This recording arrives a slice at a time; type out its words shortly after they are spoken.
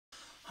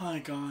Hi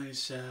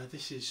guys,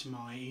 this is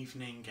my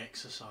evening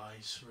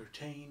exercise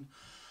routine,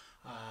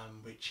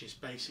 which is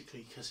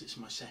basically, because it's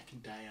my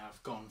second day,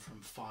 I've gone from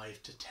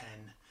 5 to 10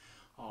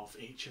 of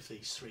each of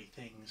these three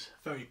things.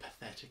 Very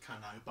pathetic, I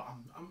know, but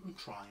I'm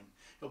trying.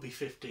 It'll be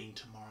 15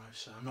 tomorrow,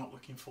 so I'm not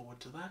looking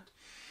forward to that.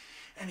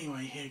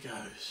 Anyway, here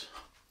goes.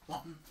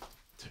 1,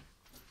 2,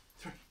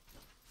 3,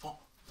 4,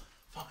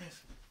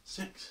 5,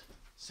 6,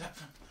 7,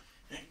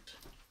 8,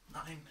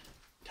 9,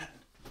 10.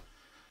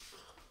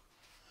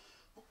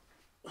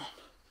 1,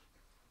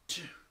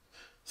 2,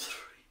 3,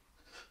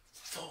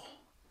 4,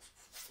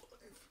 5,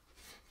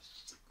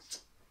 6,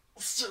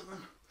 7,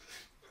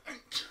 8,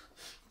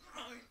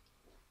 9,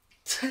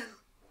 10.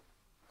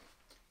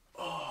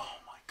 Oh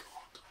my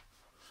god.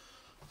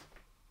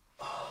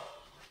 Oh.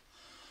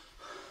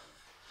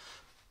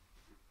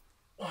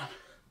 1,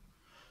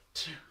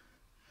 2,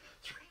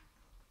 3,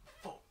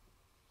 4,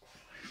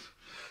 5,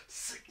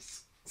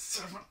 6,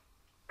 7,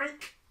 8,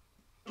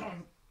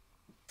 9,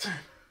 10.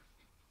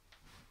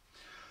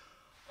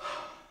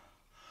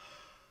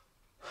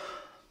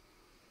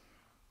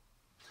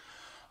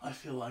 I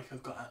feel like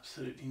I've got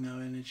absolutely no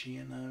energy,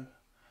 you know.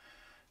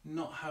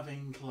 Not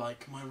having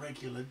like my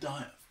regular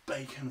diet of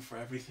bacon for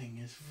everything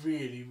is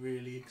really,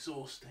 really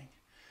exhausting.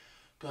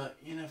 But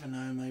you never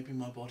know, maybe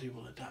my body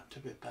will adapt a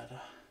bit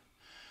better.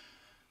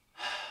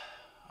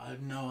 I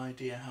have no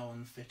idea how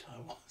unfit I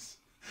was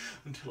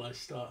until I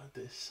started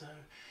this. So,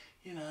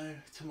 you know,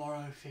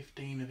 tomorrow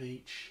 15 of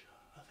each.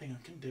 I think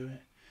I can do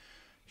it.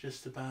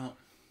 Just about.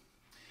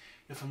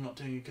 If I'm not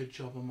doing a good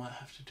job, I might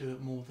have to do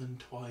it more than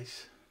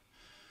twice.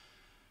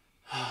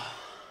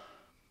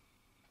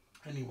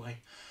 Anyway,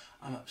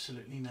 I'm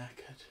absolutely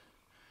knackered,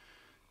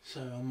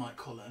 so I might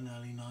call it an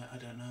early night. I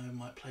don't know, I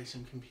might play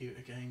some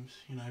computer games,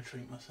 you know,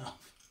 treat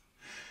myself.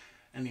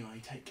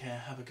 Anyway, take care,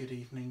 have a good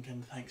evening,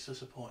 and thanks for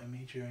supporting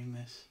me during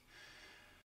this.